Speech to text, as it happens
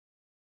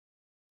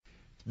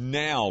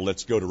Now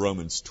let's go to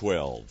Romans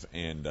 12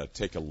 and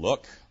take a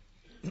look.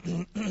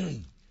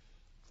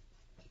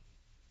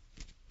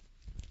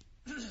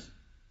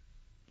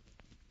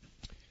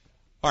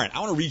 All right, I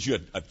want to read you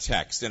a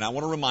text, and I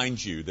want to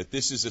remind you that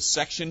this is a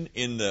section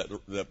in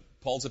the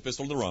Paul's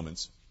epistle to the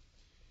Romans,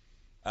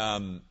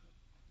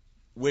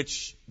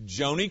 which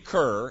Joni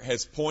Kerr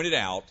has pointed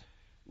out.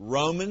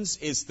 Romans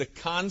is the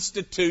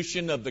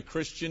constitution of the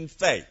Christian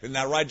faith. Isn't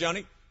that right,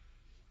 Joni?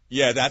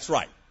 Yeah, that's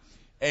right.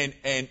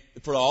 And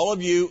for all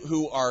of you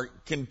who are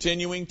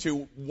continuing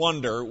to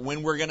wonder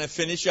when we're going to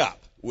finish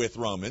up with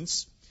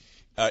Romans,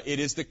 it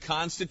is the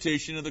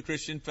constitution of the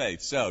Christian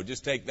faith. So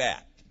just take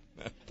that.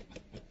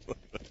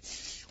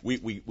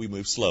 We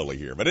move slowly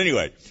here. But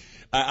anyway,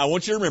 I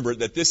want you to remember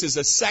that this is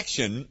a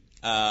section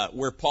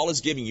where Paul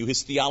is giving you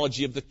his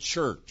theology of the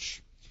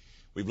church.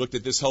 We've looked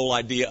at this whole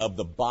idea of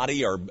the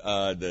body, or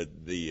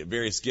the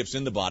various gifts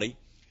in the body.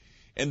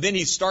 And then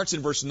he starts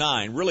in verse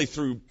 9, really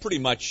through pretty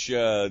much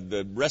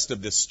the rest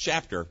of this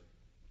chapter,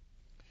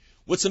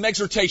 with some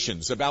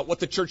exhortations about what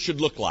the church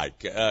should look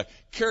like,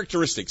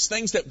 characteristics,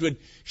 things that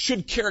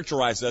should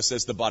characterize us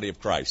as the body of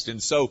Christ.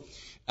 And so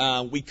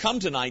we come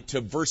tonight to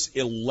verse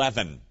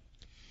 11.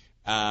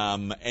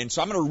 And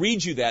so I'm going to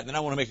read you that, and then I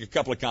want to make a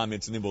couple of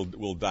comments, and then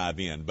we'll dive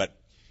in. But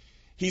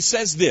he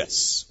says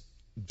this: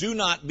 do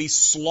not be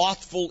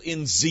slothful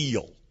in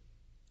zeal.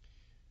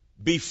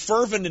 Be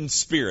fervent in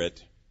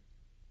spirit.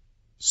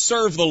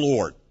 Serve the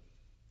Lord.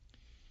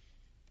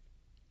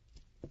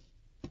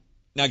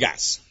 Now,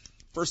 guys,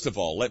 first of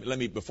all, let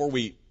me, before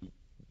we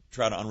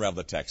try to unravel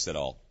the text at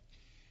all,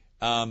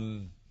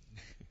 in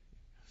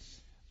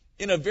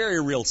a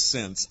very real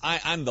sense,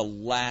 I'm the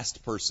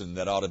last person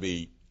that ought to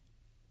be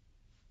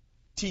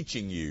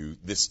teaching you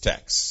this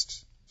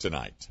text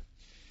tonight.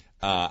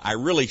 I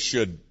really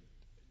should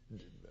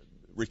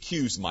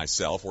recuse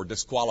myself or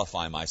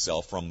disqualify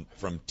myself from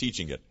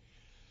teaching it.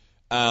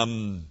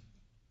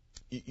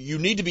 You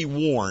need to be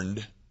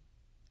warned,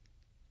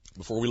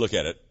 before we look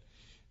at it,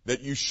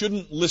 that you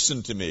shouldn't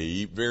listen to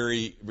me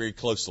very, very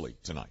closely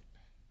tonight.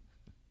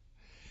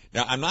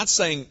 Now, I'm not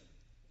saying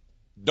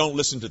don't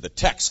listen to the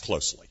text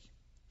closely.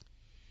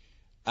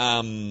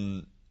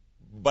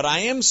 But I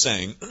am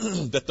saying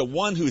that the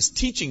one who is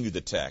teaching you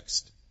the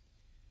text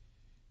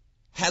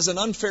has an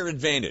unfair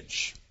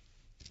advantage.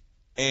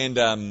 And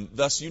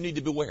thus you need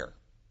to beware.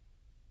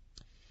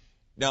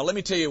 Now, let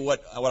me tell you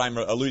what I'm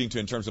alluding to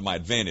in terms of my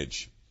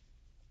advantage.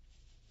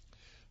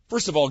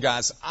 First of all,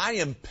 guys, I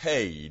am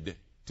paid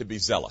to be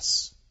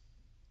zealous.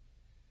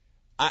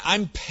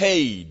 I'm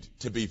paid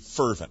to be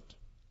fervent.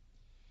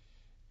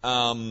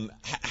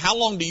 How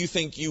long do you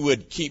think you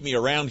would keep me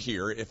around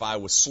here if I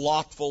was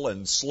slothful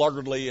and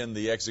sluggardly in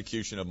the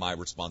execution of my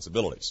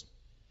responsibilities?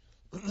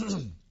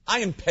 I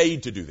am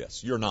paid to do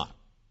this. You're not.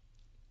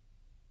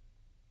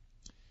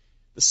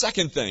 The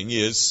second thing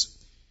is,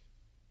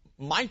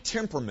 my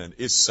temperament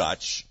is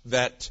such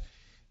that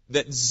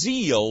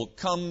zeal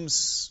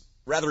comes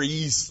rather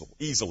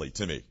easily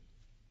to me.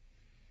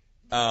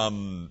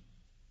 My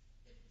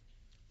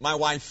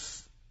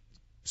wife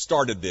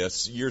started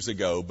this years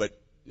ago, but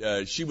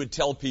she would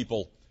tell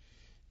people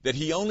that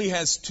he only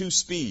has two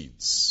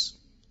speeds,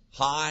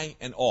 high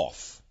and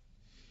off.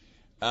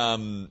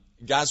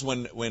 Guys,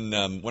 when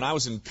I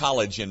was in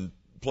college and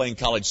playing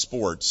college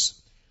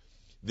sports,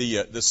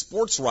 the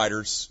sports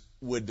writers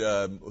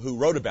who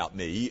wrote about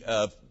me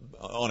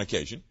on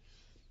occasion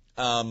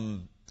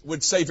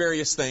would say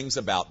various things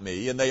about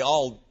me, and they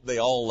all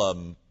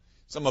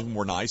some of them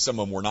were nice, some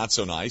of them were not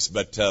so nice,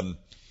 but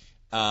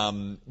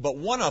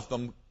one of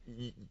them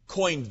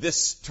coined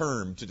this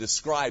term to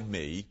describe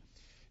me,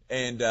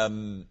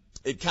 and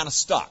it kind of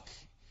stuck.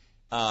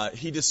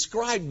 He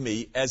described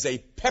me as a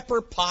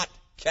pepper pot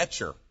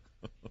catcher.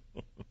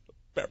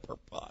 Pepper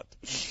pot.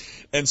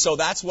 And so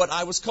that's what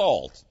I was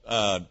called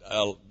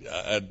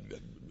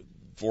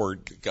for a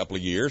couple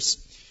of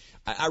years.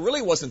 I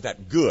really wasn't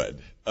that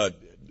good,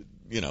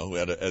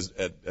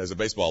 as a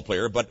baseball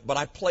player, but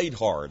I played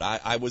hard.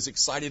 I was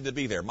excited to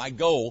be there. My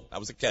goal, I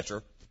was a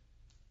catcher.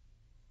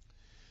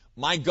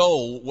 My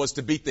goal was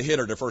to beat the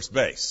hitter to first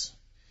base.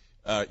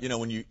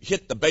 When you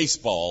hit the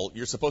baseball,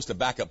 you're supposed to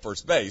back up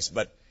first base,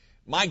 but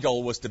my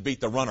goal was to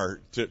beat the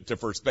runner to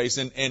first base,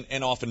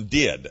 and often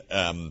did.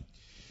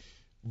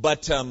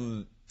 But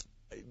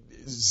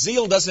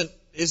zeal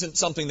isn't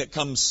something that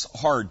comes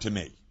hard to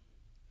me.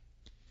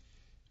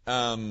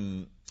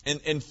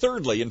 And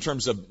thirdly, in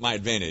terms of my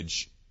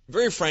advantage,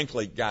 very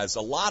frankly, guys,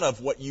 a lot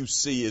of what you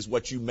see is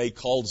what you may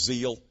call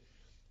zeal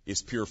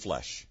is pure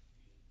flesh.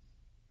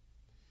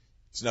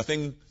 It's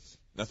nothing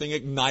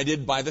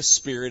ignited by the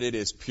Spirit. It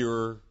is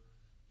pure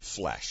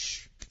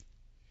flesh.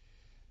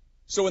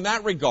 So in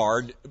that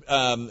regard,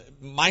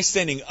 my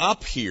standing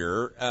up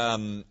here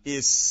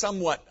is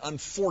somewhat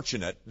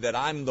unfortunate that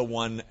I'm the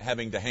one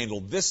having to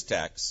handle this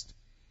text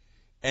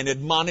and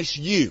admonish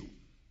you.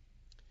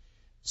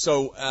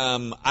 So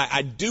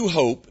I do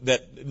hope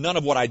that none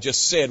of what I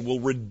just said will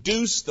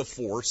reduce the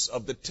force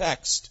of the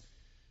text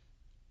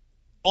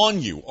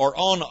on you or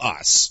on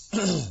us.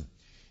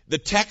 The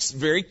text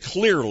very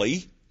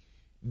clearly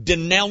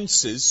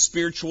denounces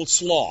spiritual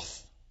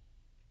sloth.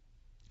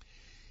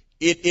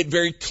 It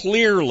very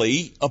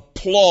clearly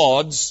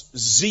applauds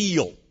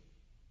zeal.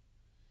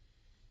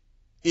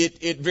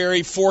 It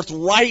very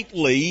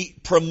forthrightly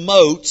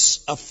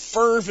promotes a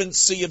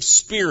fervency of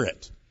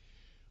spirit,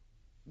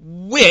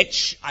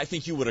 which, I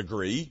think you would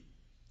agree,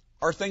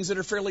 are things that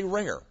are fairly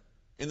rare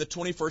in the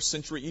 21st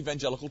century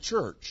evangelical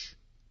church.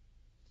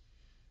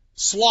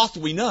 Sloth,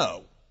 we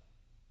know.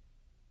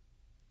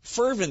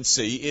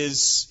 Fervency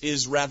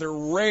is rather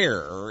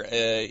rare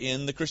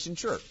in the Christian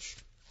church.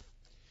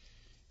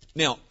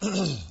 Now,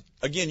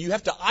 again, you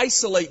have to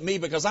isolate me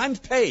because I'm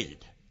paid,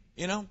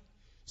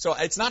 So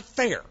it's not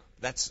fair.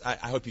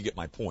 I hope you get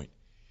my point.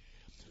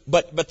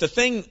 But the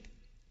thing,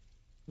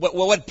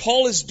 what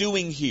Paul is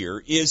doing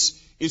here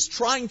is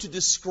trying to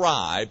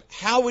describe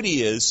how it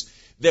is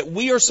that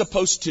we are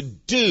supposed to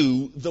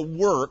do the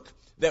work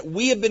that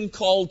we have been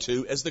called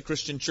to as the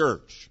Christian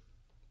church.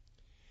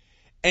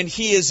 And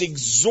he is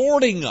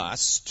exhorting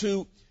us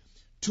to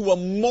a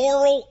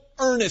moral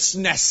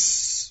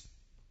earnestness,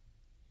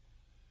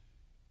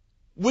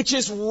 which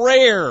is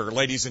rare,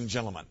 ladies and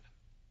gentlemen.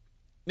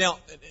 Now,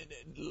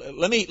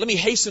 let me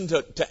hasten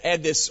to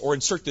add this or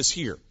insert this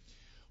here.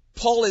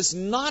 Paul is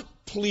not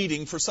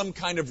pleading for some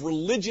kind of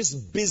religious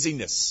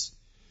busyness.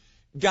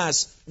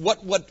 Guys,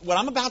 what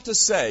I'm about to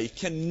say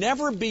can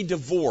never be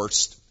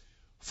divorced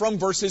from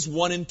verses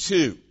 1 and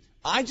 2.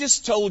 I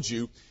just told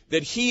you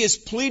that he is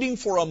pleading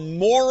for a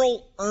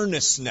moral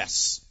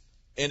earnestness,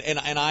 and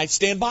I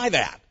stand by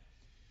that.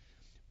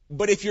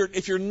 But if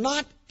you're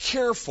not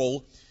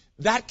careful,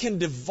 that can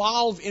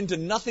devolve into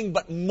nothing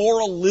but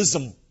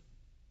moralism.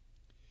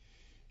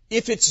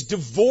 If it's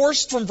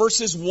divorced from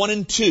verses 1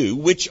 and 2,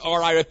 which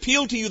are, I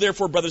appeal to you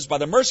therefore, brothers, by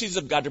the mercies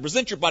of God, to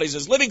present your bodies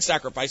as living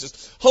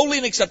sacrifices, holy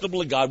and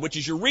acceptable to God, which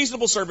is your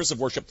reasonable service of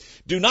worship.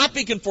 Do not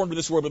be conformed to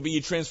this world, but be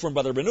ye transformed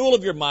by the renewal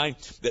of your mind,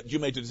 that you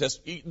may do test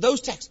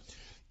those texts.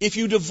 If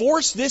you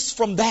divorce this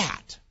from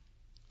that,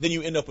 then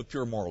you end up with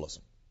pure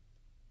moralism.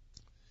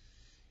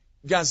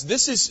 Guys,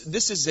 this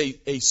is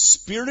a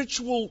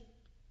spiritual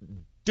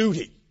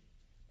duty,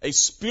 a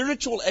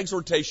spiritual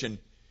exhortation.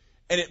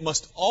 And it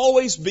must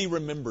always be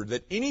remembered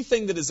that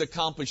anything that is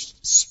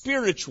accomplished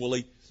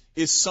spiritually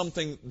is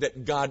something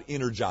that God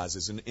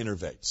energizes and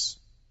innervates.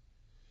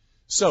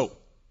 So,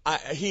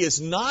 he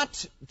is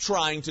not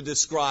trying to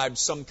describe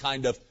some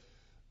kind of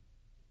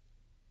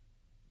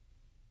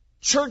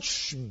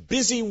church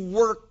busy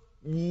work,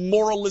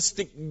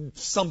 moralistic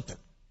something.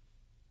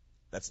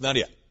 That's not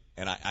it.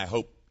 And I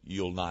hope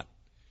you'll not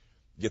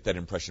get that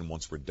impression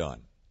once we're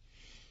done.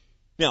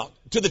 Now,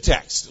 to the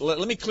text.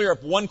 Let me clear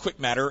up one quick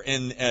matter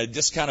and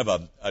just kind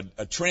of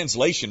a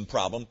translation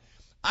problem.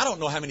 I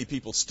don't know how many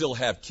people still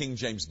have King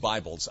James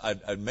Bibles.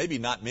 Maybe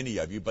not many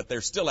of you, but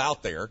they're still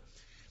out there.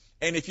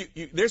 And if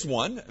you there's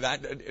one. How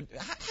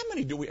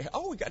many do we?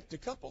 Oh, we got a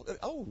couple.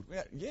 Oh,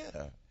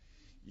 yeah.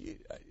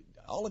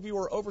 All of you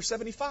are over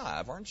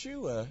 75, aren't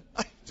you?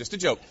 Just a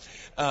joke.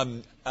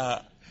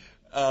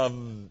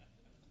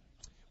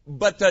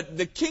 But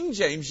the King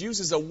James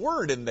uses a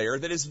word in there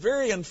that is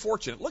very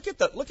unfortunate. Look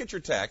at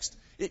your text.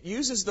 It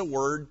uses the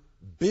word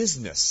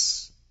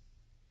business.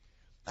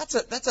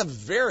 That's a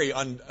very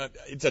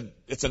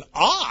it's an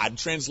odd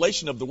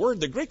translation of the word.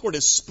 The Greek word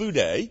is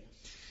spude.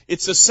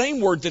 It's the same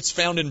word that's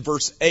found in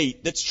verse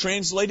 8 that's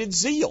translated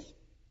zeal.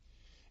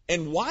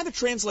 And why the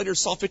translators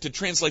saw fit to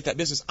translate that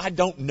business, I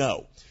don't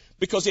know,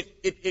 because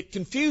it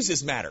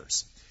confuses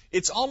matters.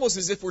 It's almost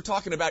as if we're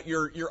talking about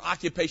your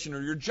occupation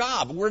or your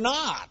job. We're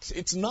not.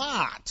 It's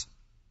not.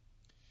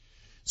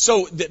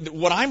 So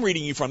what I'm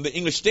reading you from, the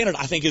English Standard,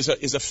 I think is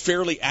a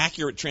fairly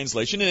accurate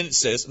translation, and it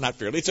says, not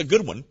fairly, it's a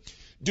good one,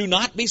 do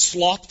not be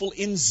slothful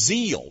in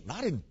zeal,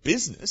 not in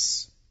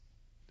business.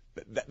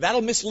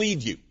 That'll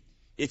mislead you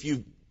if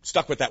you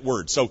stuck with that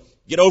word. So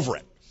get over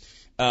it.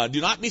 Do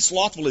not be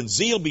slothful in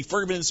zeal, be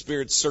fervent in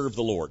spirit, serve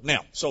the Lord.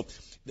 Now, so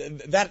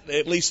that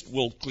at least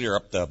will clear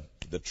up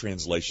the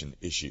translation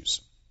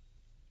issues.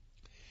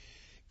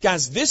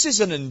 Guys, this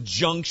is an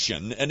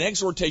injunction, an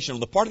exhortation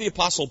on the part of the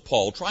Apostle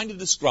Paul trying to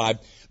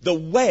describe the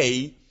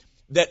way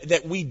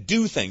that we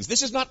do things.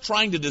 This is not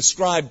trying to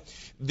describe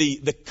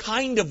the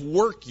kind of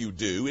work you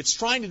do. It's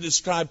trying to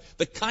describe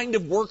the kind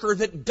of worker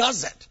that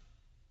does it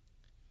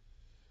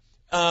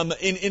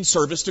in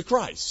service to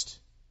Christ.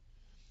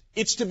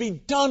 It's to be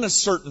done a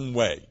certain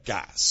way,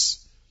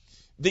 guys.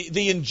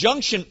 The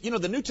injunction,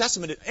 the New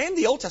Testament and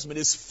the Old Testament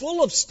is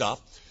full of stuff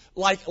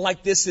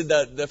like this in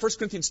the 1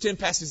 Corinthians 10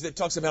 passage that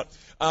talks about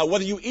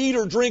whether you eat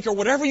or drink or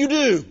whatever you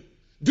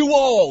do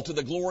all to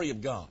the glory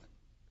of God.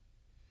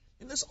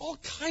 And there's all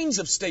kinds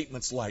of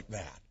statements like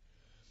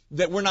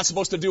that we're not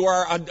supposed to do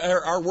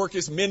our work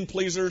as men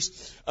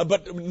pleasers,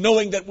 but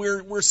knowing that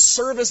our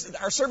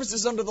service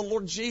is under the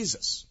Lord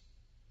Jesus.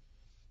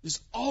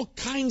 There's all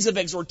kinds of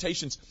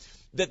exhortations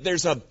that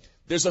there's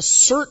a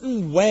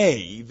certain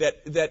way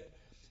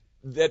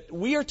that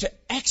we are to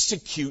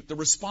execute the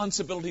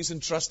responsibilities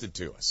entrusted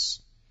to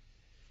us.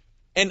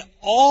 And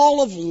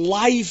all of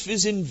life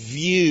is in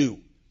view.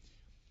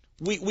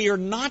 We are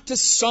not to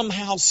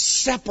somehow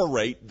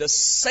separate the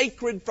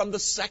sacred from the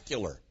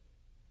secular.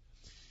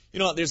 You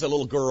know, there's a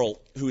little girl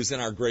who is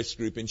in our grace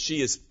group, and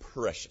she is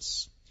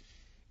precious.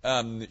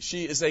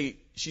 She's a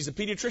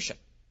pediatrician,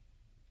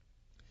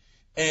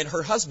 and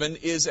her husband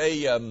is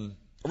a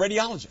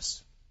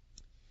radiologist.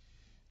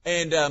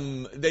 And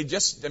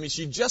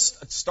she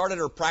just started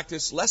her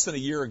practice less than a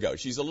year ago.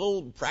 She's a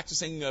little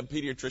practicing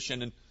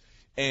pediatrician,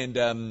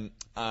 and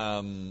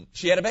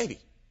she had a baby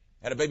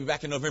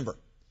back in November.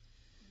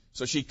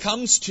 So she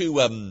comes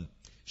to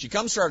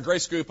our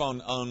grace group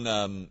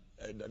in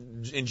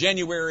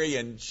January,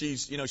 and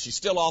she's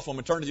still off on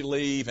maternity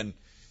leave and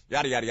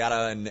yada yada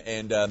yada,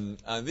 and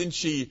then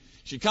she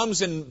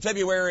comes in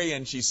February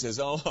and she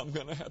says, "Oh, I'm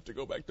going to have to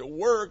go back to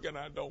work, and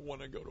I don't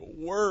want to go to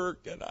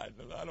work, and I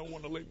don't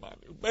want to leave my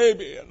new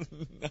baby," and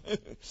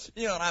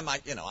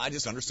and I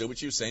just understood what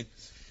she was saying.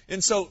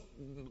 And so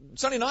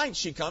Sunday night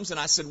she comes, and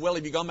I said, "Well,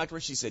 have you gone back to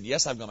work?" She said,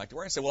 "Yes, I've gone back to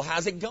work." I said, "Well,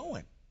 how's it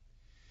going?"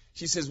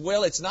 She says,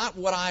 "Well, it's not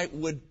what I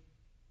would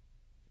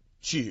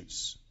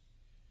choose,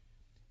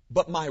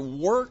 but my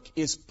work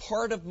is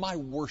part of my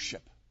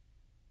worship."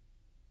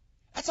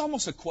 That's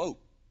almost a quote.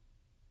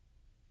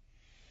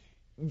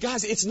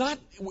 Guys,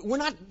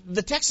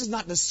 the text is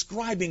not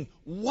describing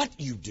what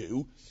you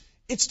do.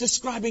 It's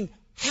describing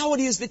how it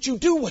is that you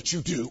do what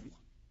you do.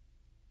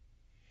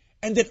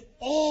 And that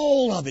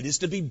all of it is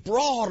to be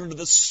brought under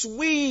the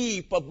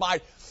sweep of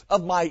my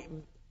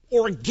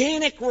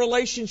organic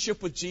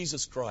relationship with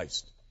Jesus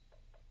Christ.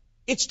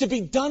 It's to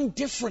be done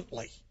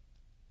differently.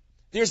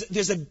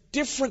 There's a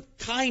different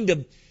kind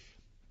of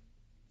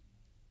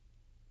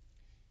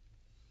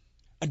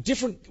a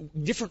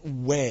different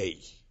way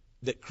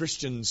that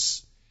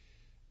Christians.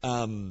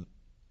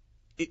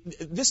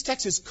 This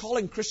text is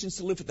calling Christians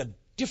to live with a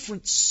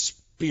different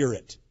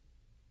spirit.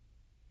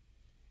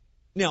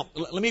 Now,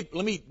 let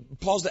me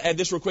pause to add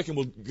this real quick, and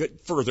we'll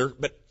get further.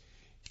 But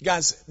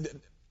guys,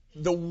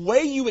 the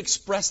way you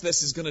express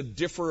this is going to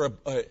differ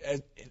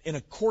in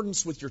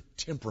accordance with your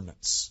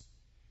temperaments.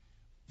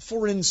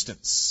 For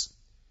instance,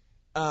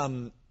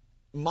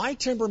 my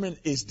temperament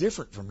is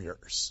different from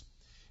yours.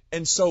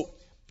 And so,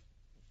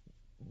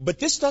 but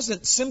this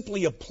doesn't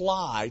simply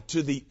apply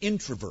to the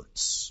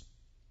introverts.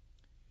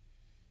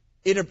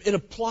 It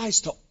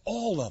applies to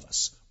all of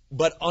us.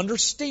 But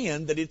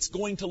understand that it's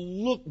going to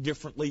look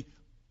differently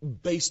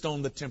based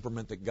on the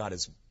temperament that God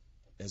has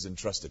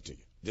entrusted to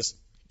you. Just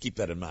keep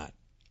that in mind.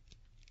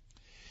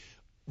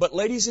 But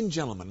ladies and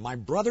gentlemen, my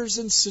brothers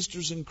and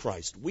sisters in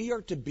Christ, we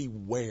are to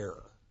beware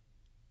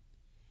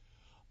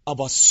of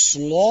a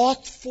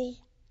slothful,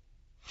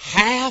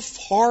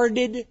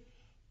 half-hearted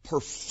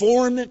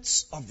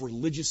performance of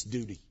religious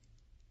duty.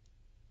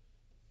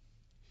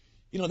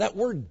 That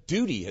word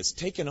duty has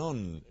taken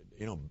on,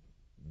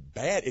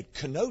 bad. It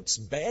connotes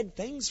bad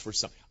things for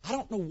some. I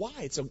don't know why.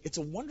 It's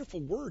a wonderful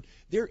word.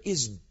 There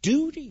is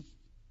duty.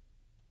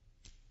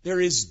 There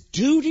is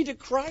duty to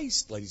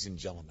Christ, ladies and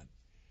gentlemen.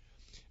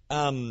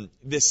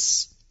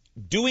 This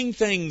doing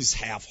things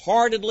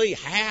half-heartedly,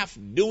 half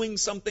doing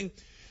something.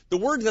 The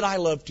word that I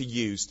love to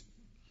use,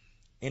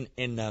 and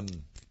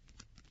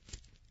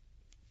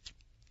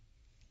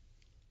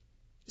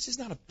this is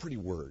not a pretty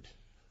word,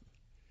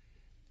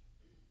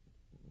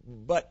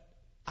 but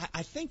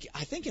I think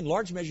in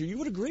large measure you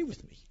would agree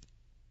with me.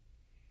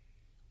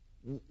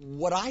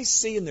 What I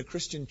see in the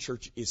Christian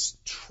church is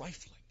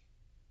trifling.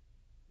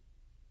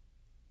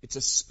 It's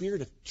a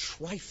spirit of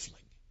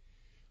trifling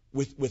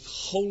with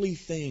holy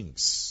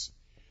things,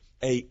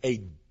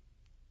 a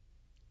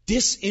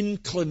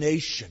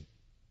disinclination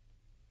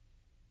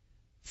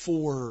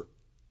for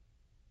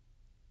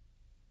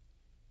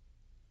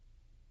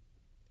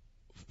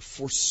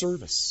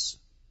service.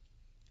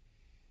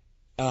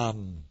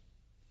 And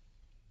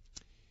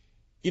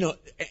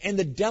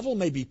the devil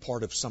may be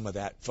part of some of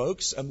that,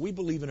 folks. We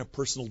believe in a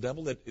personal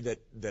devil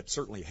that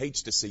certainly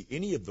hates to see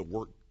any of the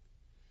work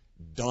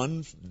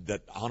done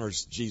that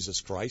honors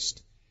Jesus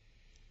Christ.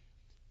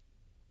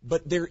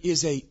 But there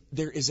is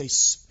a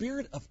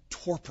spirit of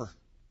torpor.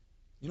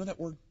 You know that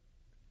word?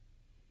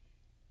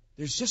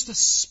 There's just a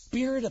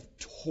spirit of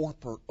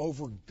torpor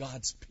over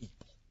God's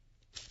people.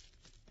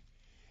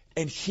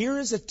 And here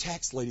is a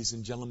text, ladies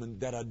and gentlemen,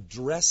 that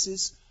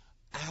addresses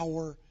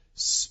our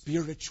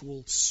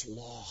spiritual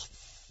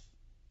sloth.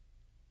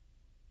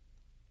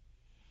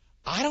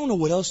 I don't know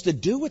what else to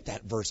do with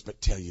that verse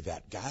but tell you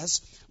that,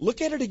 guys.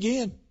 Look at it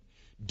again.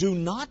 Do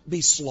not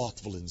be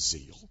slothful in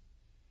zeal.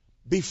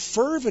 Be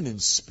fervent in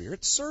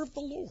spirit. Serve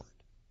the Lord.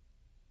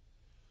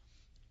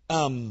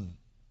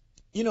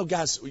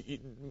 Guys,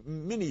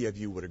 many of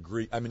you would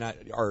agree.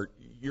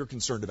 You're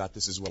concerned about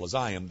this as well as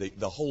I am.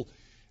 The whole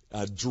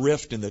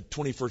drift in the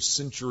 21st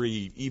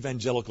century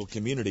evangelical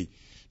community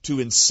to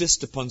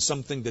insist upon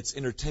something that's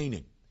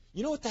entertaining.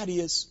 You know what that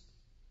is?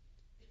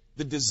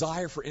 The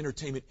desire for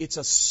entertainment. It's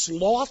a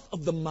sloth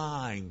of the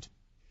mind.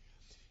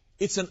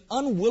 It's an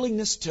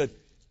unwillingness to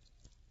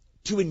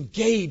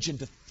engage and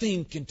to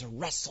think and to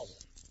wrestle.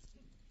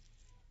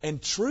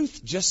 And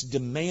truth just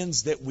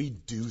demands that we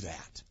do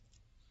that.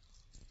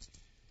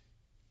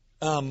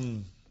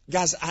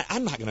 Guys,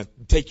 I'm not going to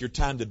take your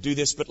time to do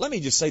this, but let me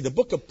just say the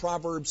book of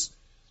Proverbs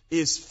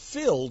is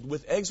filled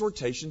with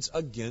exhortations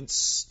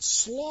against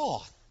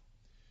sloth.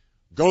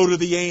 Go to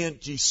the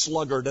ant, ye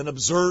sluggard, and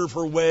observe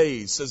her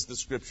ways, says the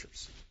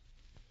Scriptures.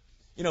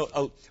 You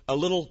know, a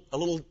little,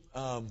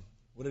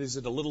 what is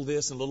it? A little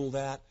this and a little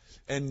that,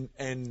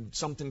 and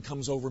something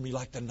comes over me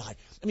like the night.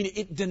 I mean,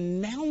 it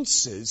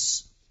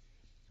denounces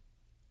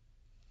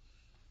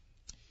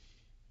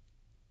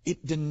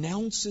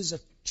a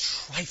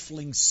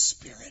trifling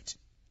spirit.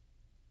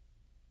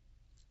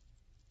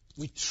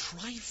 We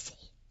trifle.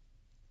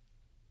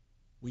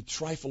 We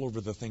trifle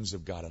over the things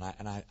of God, and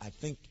I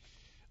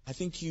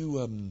think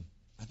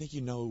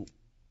you know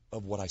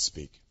of what I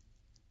speak.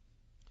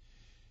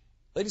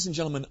 Ladies and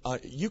gentlemen,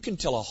 you can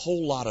tell a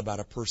whole lot about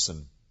a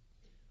person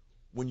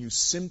when you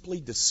simply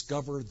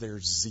discover their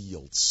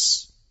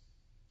zeals.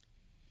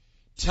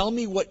 Tell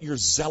me what you're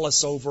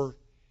zealous over,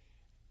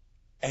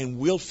 and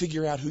we'll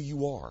figure out who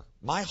you are.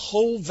 My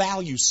whole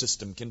value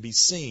system can be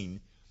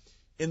seen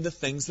in the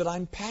things that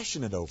I'm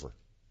passionate over.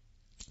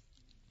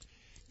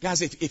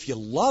 Guys, if you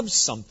love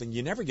something,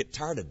 you never get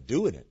tired of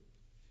doing it.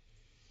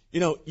 You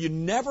know, you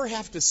never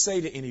have to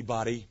say to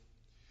anybody,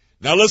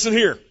 now listen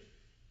here,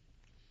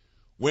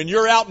 when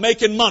you're out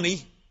making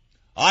money,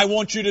 I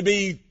want you to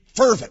be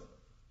fervent.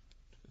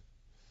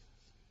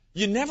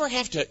 You never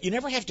have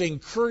to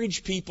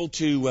encourage people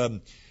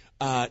to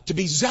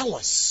be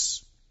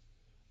zealous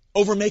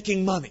over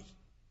making money.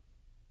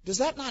 Does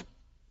that not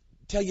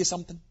tell you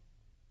something?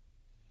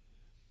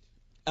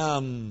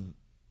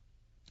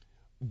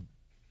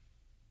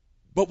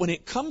 But when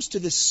it comes to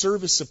this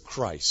service of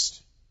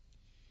Christ,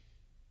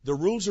 the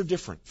rules are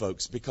different,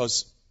 folks,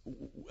 because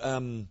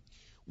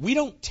we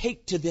don't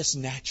take to this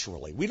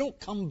naturally. We don't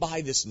come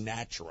by this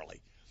naturally.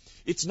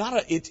 It's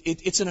not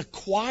it's an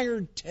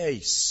acquired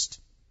taste.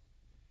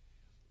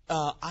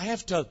 I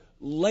have to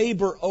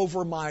labor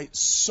over my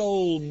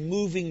soul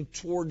moving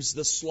towards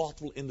the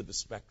slothful end of the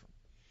spectrum.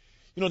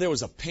 You know, there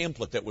was a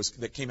pamphlet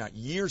that came out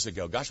years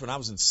ago, gosh, when I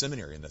was in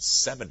seminary in the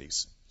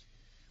 70s.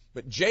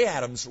 But Jay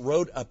Adams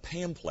wrote a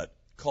pamphlet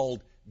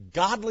called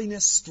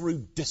Godliness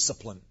Through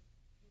Discipline.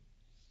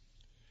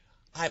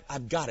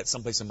 I've got it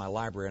someplace in my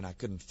library and I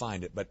couldn't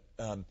find it, but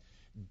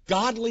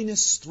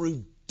Godliness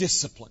Through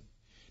Discipline.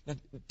 Now,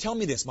 tell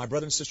me this, my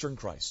brother and sister in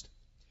Christ.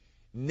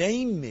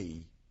 Name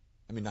me,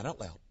 not out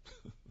loud.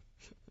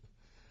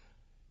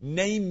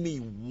 Name me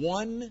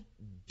one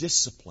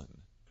discipline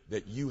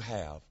that you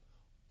have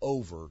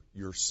over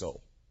your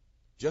soul.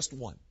 Just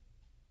one.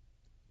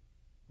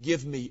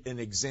 Give me an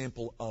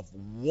example of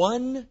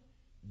one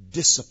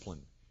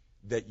discipline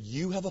that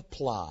you have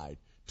applied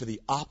to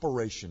the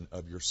operation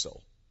of your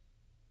soul.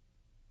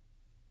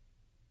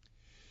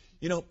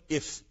 You know,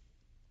 if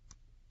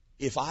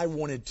I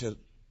wanted to,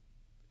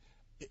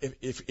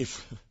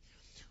 if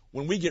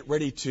when we get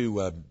ready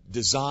to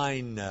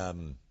design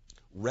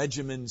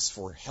regimens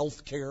for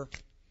health care,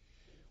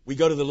 we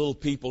go to the little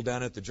people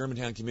down at the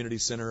Germantown Community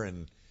Center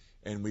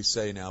and we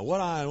say, now, what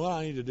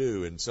I need to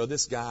do. And so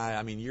this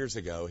guy, years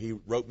ago, he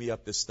wrote me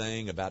up this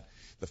thing about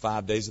the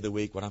 5 days of the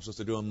week, what I'm supposed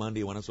to do on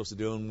Monday, what I'm supposed to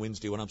do on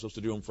Wednesday, what I'm supposed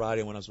to do on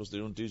Friday, what I'm supposed to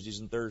do on Tuesdays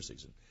and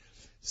Thursdays. And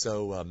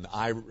so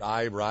I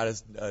ride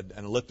an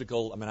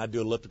elliptical. I do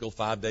elliptical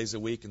 5 days a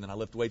week, and then I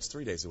lift weights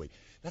 3 days a week.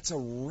 That's a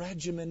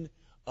regimen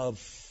of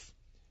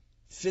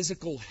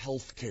physical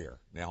health care.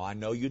 Now, I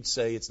know you'd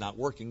say it's not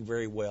working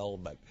very well,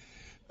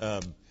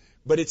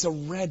 but it's a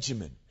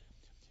regimen.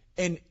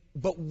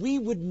 But we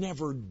would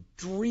never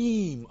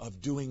dream of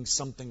doing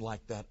something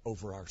like that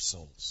over our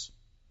souls.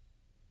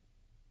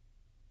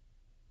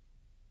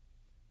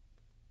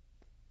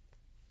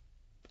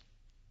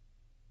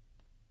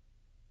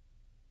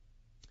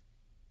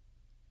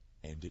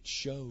 And it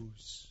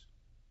shows,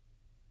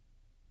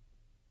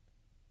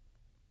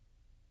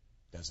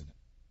 doesn't it?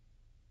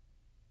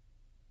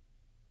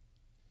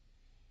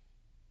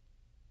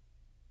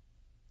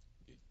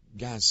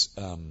 Guys,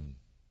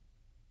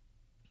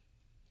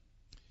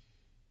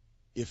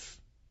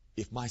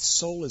 if my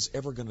soul is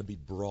ever going to be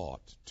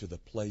brought to the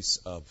place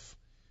of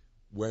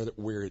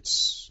where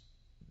it's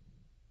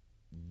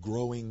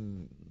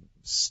growing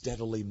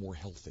steadily more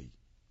healthy,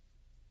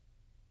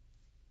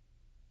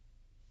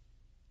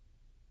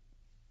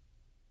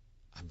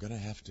 I'm going to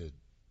have to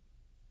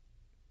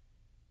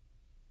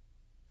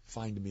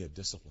find me a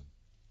discipline.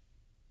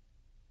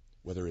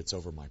 Whether it's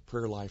over my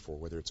prayer life, or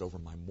whether it's over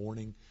my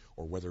morning,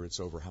 or whether it's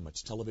over how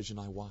much television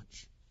I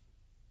watch,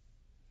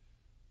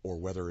 or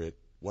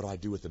what I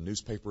do with the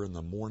newspaper in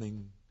the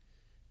morning,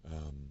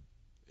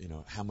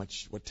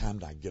 what time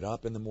do I get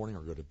up in the morning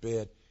or go to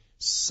bed?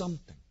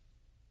 Something.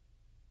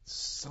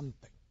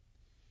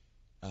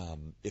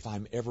 If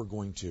I'm ever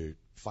going to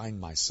find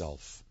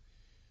myself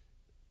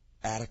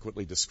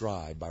adequately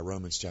described by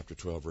Romans chapter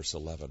 12, verse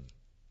 11.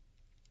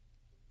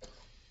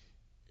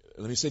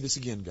 Let me say this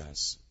again,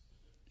 guys.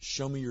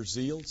 Show me your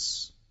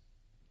zeals,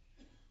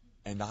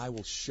 and I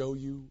will show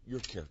you your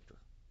character.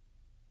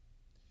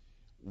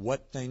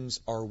 What things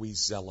are we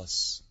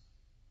zealous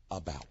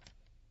about?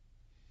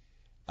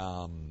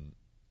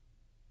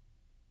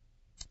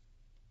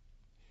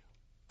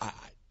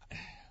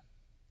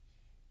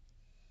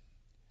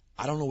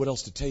 I don't know what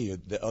else to tell you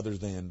other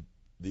than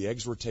the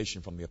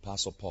exhortation from the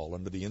Apostle Paul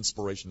under the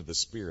inspiration of the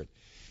Spirit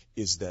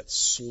is that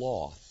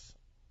sloth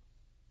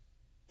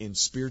in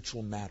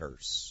spiritual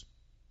matters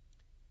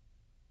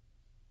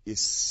is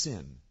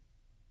sin.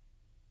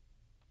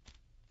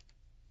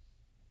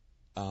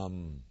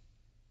 An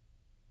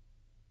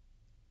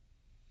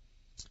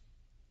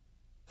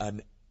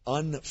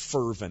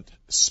unfervent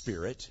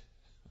spirit,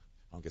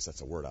 I guess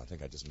that's a word, I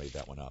think I just made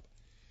that one up.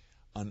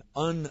 An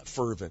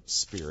unfervent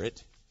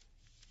spirit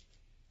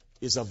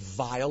is a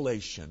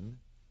violation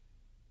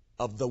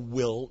of the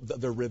will,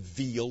 the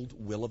revealed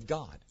will of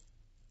God.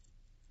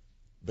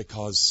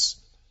 Because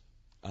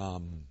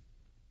I'm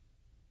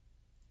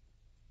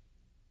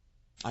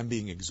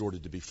being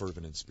exhorted to be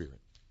fervent in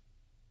spirit.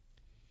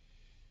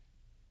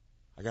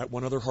 I got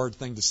one other hard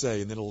thing to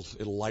say, and then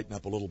it'll lighten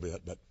up a little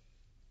bit. But,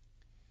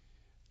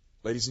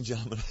 ladies and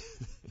gentlemen,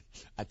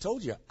 I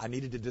told you I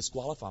needed to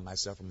disqualify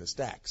myself from this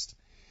text,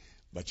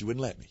 but you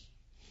wouldn't let me.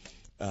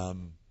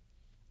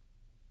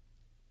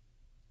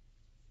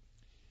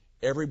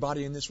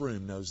 Everybody in this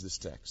room knows this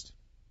text.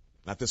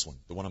 Not this one,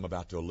 the one I'm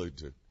about to allude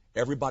to.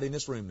 Everybody in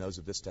this room knows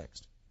of this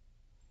text.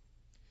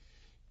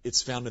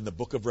 It's found in the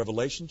book of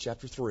Revelation,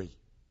 chapter 3,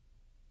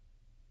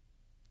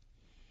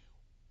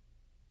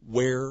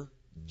 where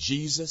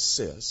Jesus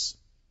says,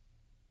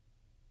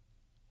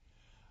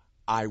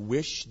 I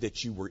wish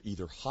that you were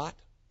either hot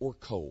or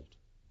cold,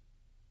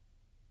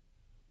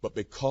 but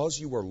because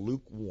you are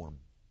lukewarm,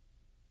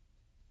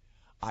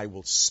 I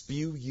will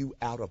spew you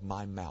out of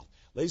my mouth.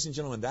 Ladies and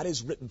gentlemen, that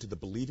is written to the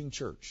believing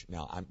church.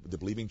 Now, the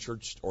believing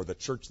church, or the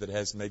church that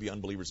has maybe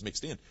unbelievers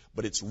mixed in,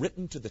 but it's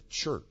written to the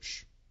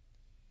church.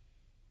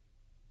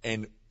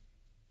 And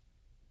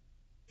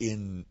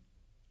in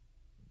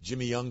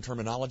Jimmy Young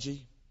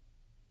terminology,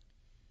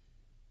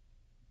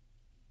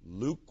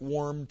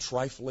 lukewarm,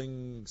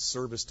 trifling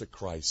service to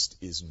Christ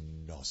is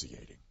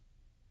nauseating.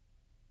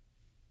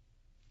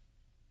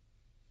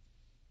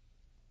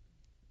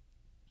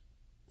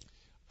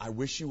 I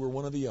wish you were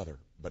one or the other,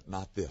 but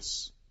not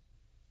this.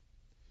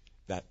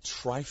 That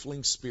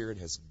trifling spirit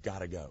has got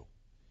to go.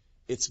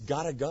 It's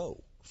got to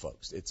go,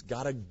 folks. It's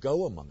got to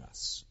go among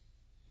us.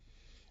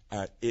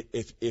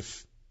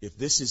 If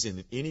this is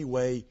in any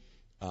way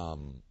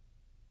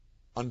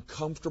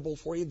uncomfortable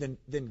for you,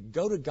 then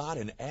go to God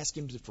and ask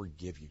Him to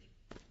forgive you.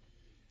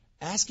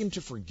 Ask Him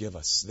to forgive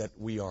us that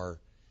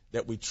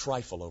we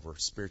trifle over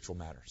spiritual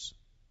matters.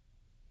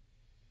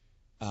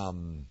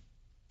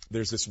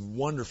 There's this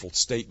wonderful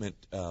statement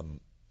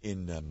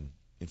in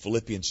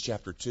Philippians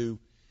chapter 2.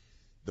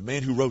 The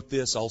man who wrote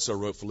this also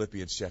wrote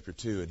Philippians chapter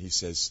 2, and he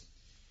says,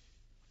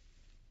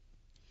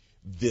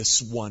 this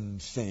one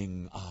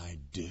thing I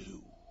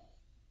do.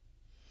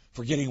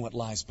 Forgetting what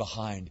lies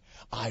behind,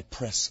 I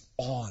press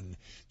on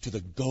to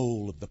the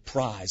goal of the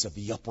prize of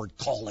the upward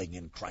calling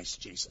in Christ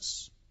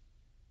Jesus.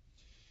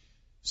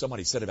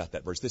 Somebody said about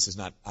that verse,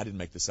 I didn't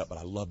make this up, but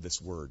I love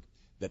this word,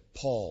 that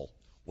Paul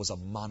was a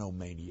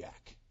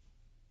monomaniac.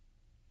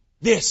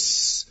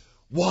 This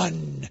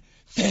one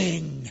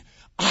thing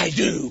I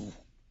do.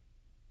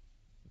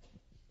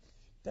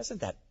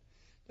 Doesn't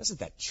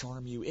that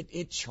charm you?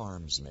 It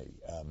charms me.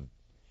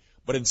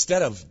 But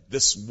instead of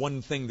this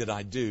one thing that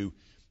I do,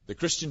 the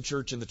Christian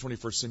church in the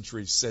 21st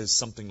century says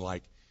something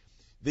like,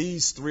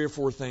 these 3 or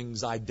 4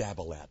 things I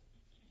dabble at.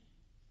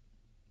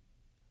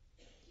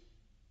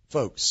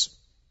 Folks,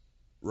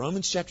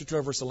 Romans chapter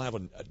 12, verse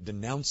 11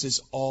 denounces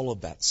all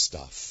of that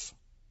stuff.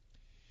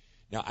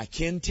 Now, I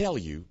can tell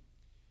you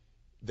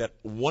that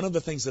one of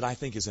the things that I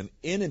think is an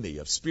enemy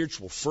of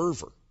spiritual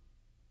fervor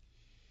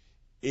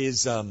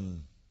is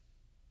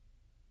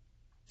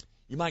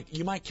you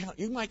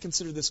might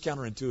consider this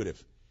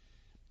counterintuitive.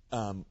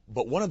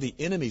 But one of the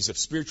enemies of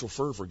spiritual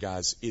fervor,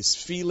 guys, is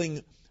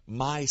feeling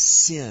my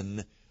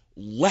sin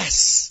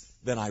less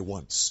than I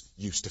once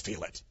used to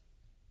feel it.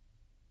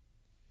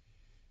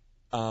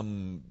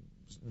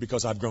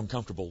 Because I've grown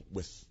comfortable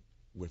with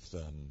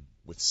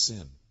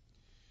sin.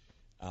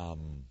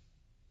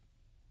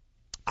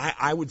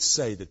 I would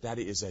say that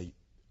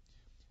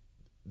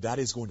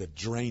is going to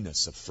drain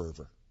us of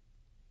fervor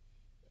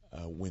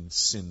when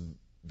sin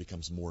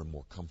becomes more and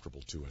more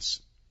comfortable to us.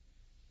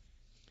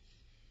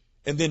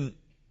 And then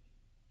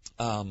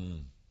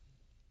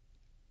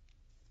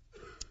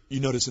you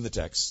notice in the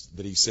text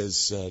that he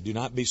says, do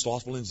not be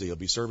slothful in zeal,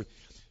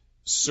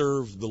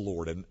 serve the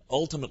Lord. And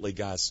ultimately,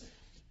 guys,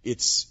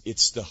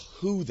 it's the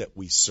who that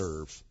we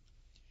serve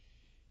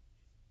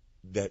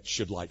that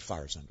should light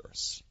fires under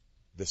us.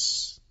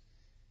 This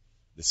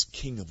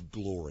King of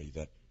glory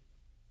that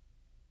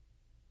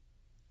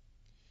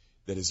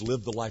has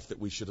lived the life that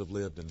we should have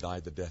lived and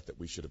died the death that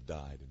we should have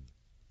died and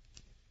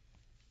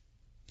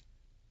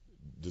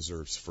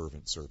deserves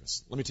fervent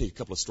service. Let me tell you a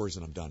couple of stories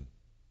and I'm done.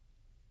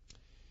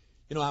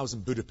 You know, I was in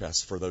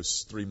Budapest for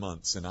those 3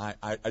 months, and I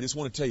just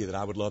want to tell you that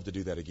I would love to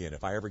do that again.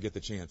 If I ever get the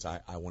chance,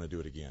 I want to do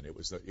it again. It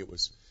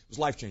was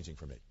life-changing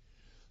for me.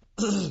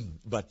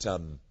 But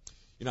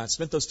I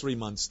spent those 3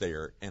 months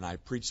there, and I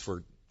preached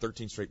for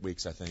 13 straight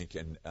weeks, I think,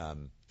 and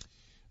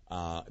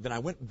Then I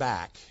went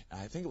back,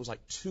 I think it was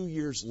like 2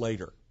 years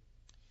later.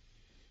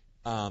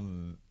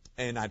 And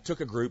I took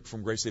a group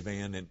from Gracie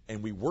Van,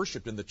 and we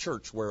worshiped in the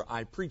church where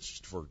I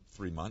preached for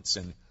 3 months.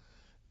 And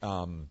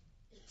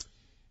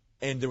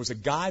there was a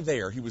guy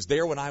there. He was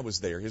there when I was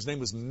there. His name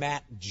was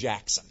Matt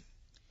Jackson.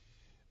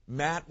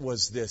 Matt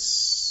was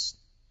this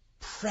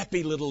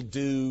preppy little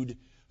dude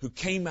who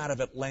came out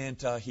of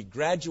Atlanta. He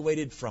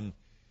graduated from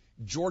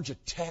Georgia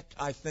Tech,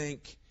 I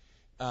think.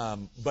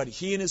 But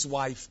he and his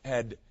wife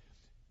had,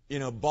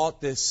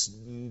 bought this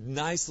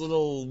nice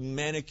little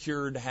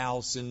manicured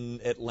house in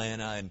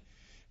Atlanta,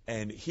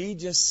 and he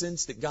just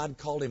sensed that God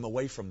called him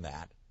away from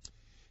that.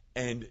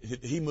 And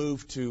he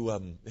moved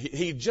to,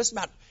 they'd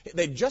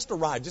just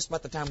arrived just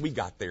about the time we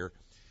got there.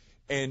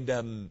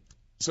 And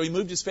so he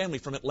moved his family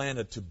from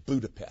Atlanta to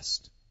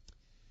Budapest.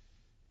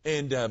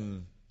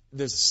 And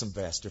there's some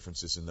vast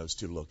differences in those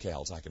two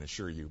locales, I can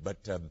assure you.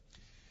 But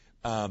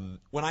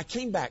when I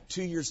came back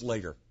 2 years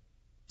later,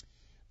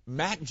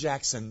 Matt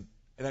Jackson,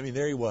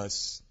 there he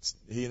was,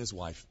 he and his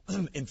wife.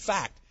 In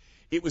fact,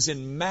 it was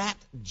in Matt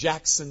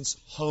Jackson's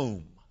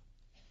home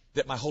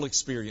that my whole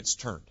experience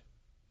turned.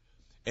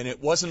 And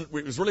it was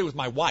really with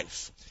my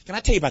wife. Can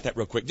I tell you about that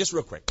real quick? Just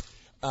real quick.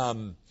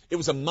 It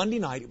was a Monday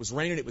night. It was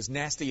raining. It was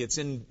nasty. It's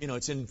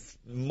in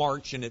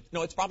March, and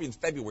it's probably in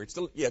February.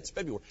 It's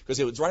February, because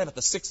it was right about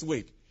the 6th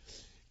week.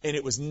 And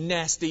it was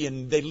nasty,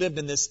 and they lived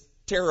in this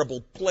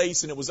terrible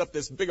place, and it was up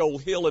this big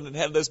old hill, and it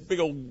had this big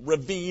old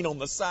ravine on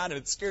the side, and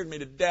it scared me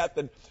to death.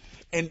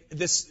 And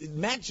this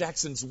Matt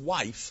Jackson's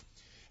wife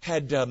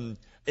had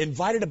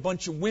invited a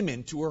bunch of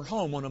women to her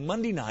home on a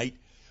Monday night,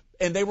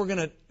 and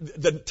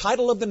the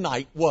title of the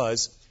night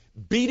was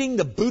Beating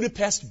the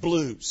Budapest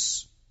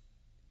Blues.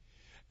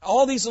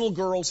 All these little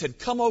girls had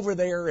come over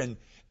there, and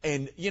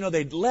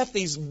they'd left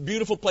these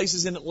beautiful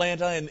places in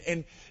Atlanta,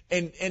 and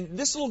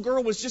this little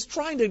girl was just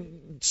trying to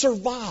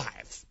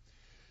survive.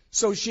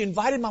 So she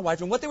invited my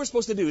wife, and what they were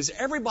supposed to do is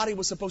everybody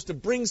was supposed to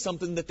bring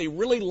something that they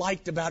really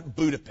liked about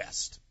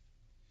Budapest.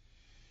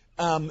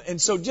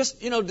 And so just,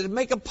 to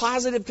make a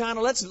positive kind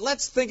of,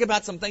 let's think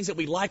about some things that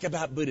we like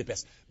about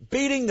Budapest.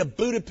 Beating the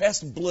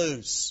Budapest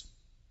Blues.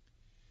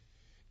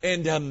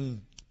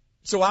 And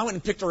so I went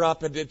and picked her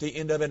up at the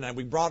end of it, and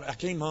I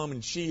came home,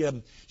 and she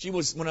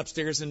went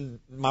upstairs, and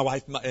my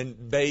wife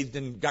and bathed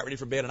and got ready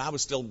for bed, and I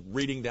was still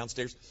reading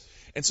downstairs.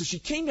 And so she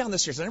came down the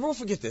stairs. I never will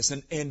forget this.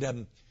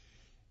 And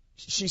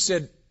she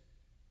said,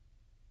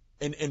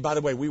 and by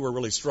the way, we were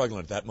really struggling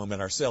at that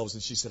moment ourselves.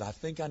 And she said, I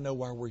think I know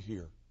why we're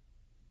here.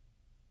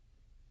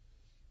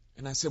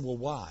 And I said, well,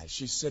 why?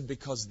 She said,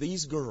 because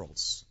these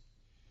girls,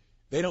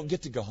 they don't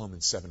get to go home in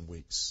 7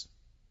 weeks.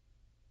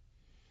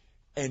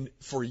 And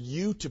for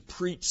you to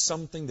preach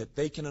something that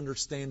they can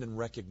understand and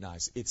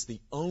recognize, it's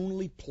the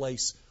only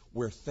place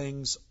where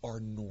things are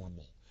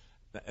normal.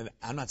 And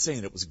I'm not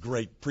saying it was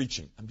great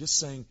preaching. I'm just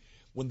saying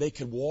when they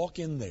could walk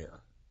in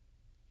there,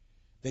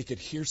 they could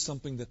hear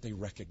something that they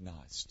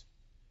recognized.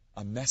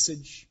 A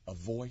message, a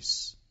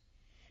voice.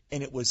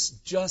 And it was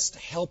just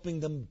helping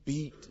them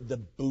beat the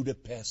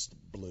Budapest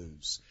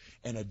Blues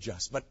and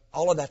adjust. But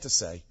all of that to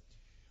say,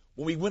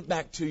 when we went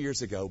back 2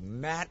 years ago,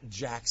 Matt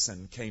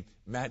Jackson came.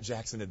 Matt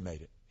Jackson had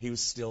made it. He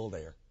was still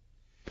there.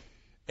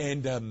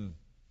 And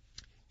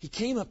he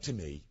came up to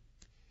me,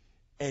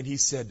 and he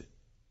said,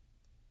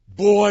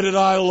 boy, did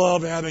I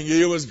love having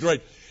you. It was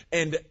great.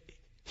 And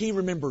he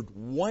remembered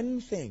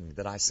one thing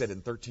that I said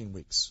in 13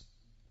 weeks.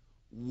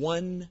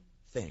 One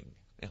thing.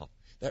 Now,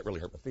 that really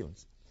hurt my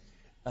feelings.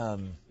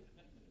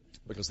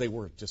 Because they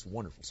were just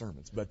wonderful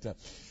sermons. But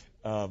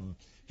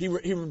he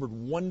remembered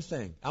one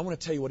thing. I want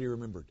to tell you what he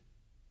remembered.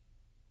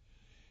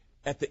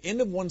 At the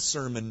end of one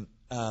sermon,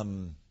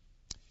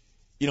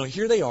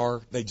 here they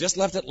are. They just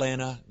left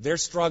Atlanta. They're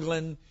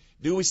struggling.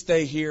 Do we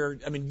stay here?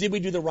 Did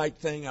we do the right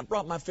thing? I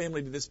brought my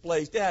family to this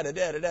place.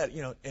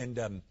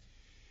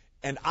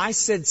 And I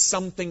said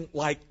something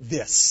like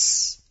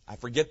this. I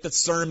forget the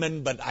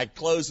sermon, but I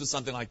closed with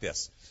something like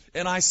this.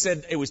 And I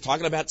said, it was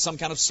talking about some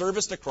kind of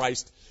service to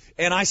Christ.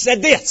 And I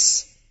said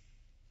this.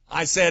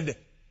 I said,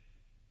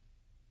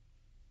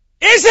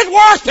 is it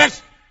worth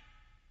it?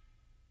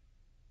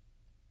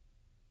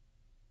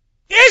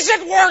 Is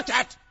it worth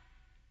it?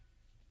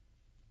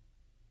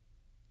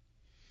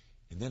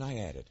 And then I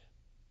added,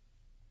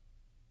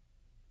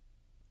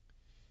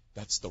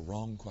 that's the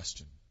wrong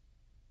question.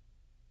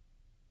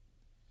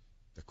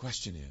 The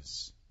question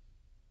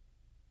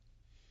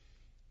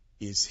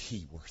is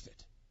he worth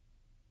it?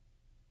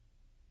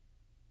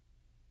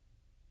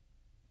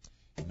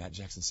 And Matt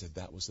Jackson said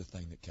that was the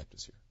thing that kept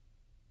us here.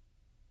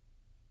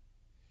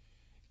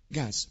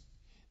 Guys,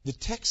 the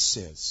text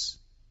says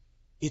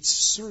it's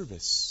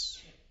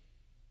service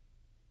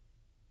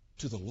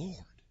to the Lord.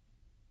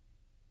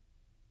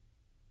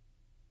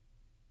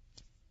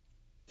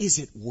 Is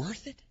it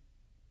worth it?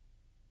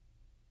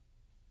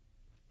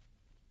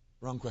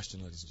 Wrong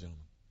question, ladies and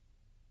gentlemen.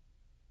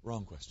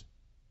 Wrong question.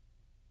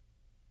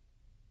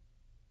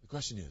 The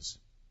question is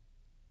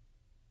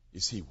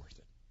he worth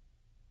it?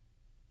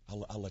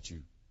 I'll let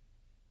you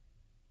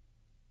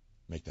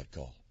make that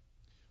call.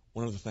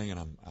 One other thing, and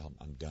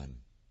I'm done.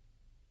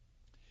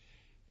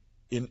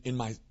 In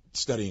my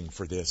studying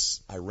for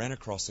this, I ran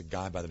across a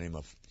guy by the name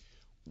of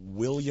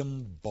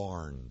William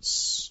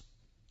Barnes.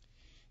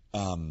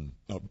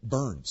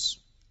 Burns.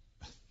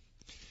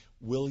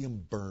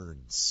 William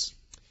Burns.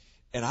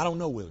 And I don't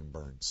know William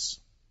Burns,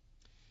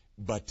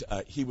 but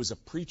he was a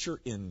preacher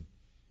in,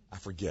 I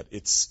forget,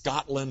 it's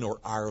Scotland or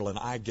Ireland.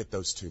 I get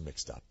those two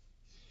mixed up.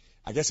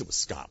 I guess it was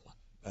Scotland.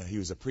 He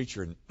was a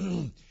preacher,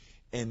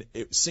 and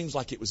it seems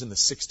like it was in the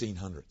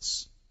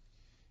 1600s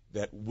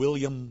that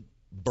William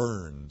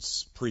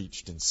Burns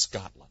preached in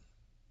Scotland.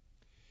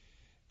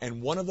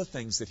 And one of the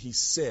things that he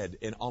said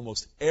in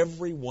almost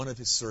every one of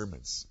his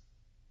sermons,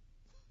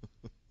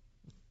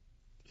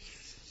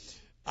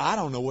 I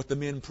don't know what the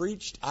men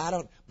preached.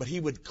 But he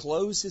would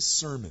close his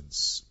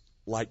sermons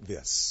like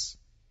this.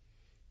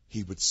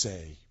 He would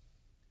say,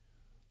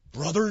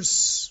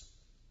 "Brothers,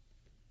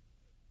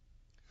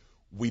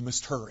 we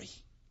must hurry."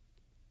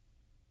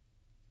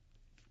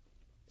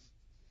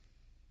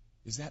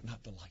 Is that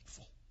not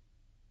delightful?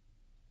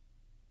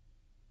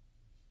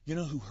 You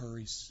know who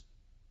hurries?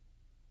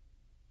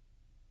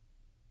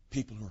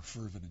 People who are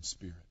fervent in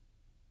spirit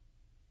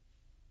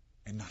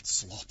and not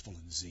slothful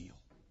in zeal,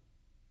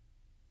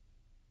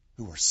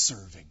 who are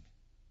serving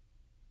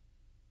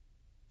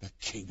the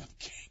King of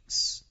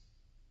Kings.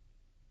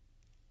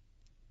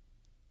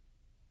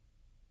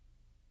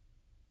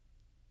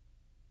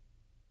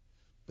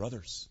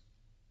 Brothers,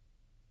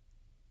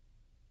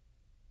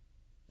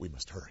 we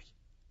must hurry.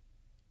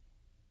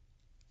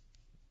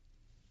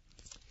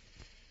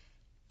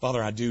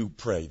 Father, I do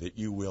pray that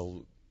you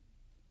will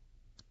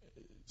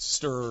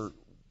stir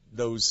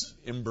those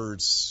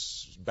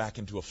embers back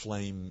into a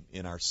flame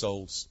in our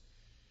souls.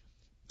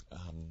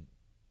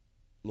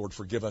 Lord,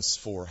 forgive us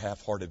for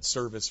half-hearted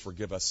service.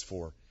 Forgive us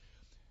for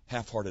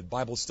half-hearted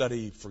Bible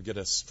study. Forgive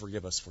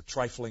us for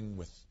trifling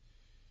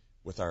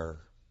with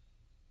our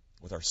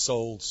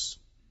souls.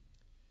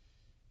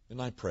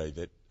 And I pray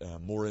that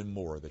more and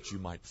more that you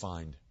might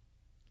find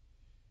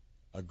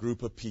a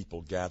group of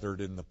people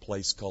gathered in the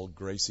place called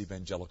Grace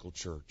Evangelical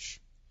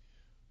Church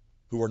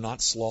who are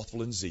not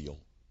slothful in zeal,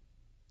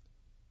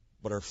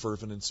 but are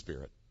fervent in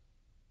spirit,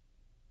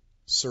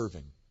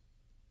 serving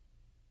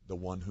the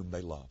one whom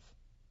they love,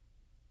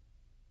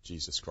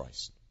 Jesus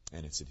Christ.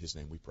 And it's in his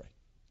name we pray.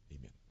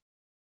 Amen.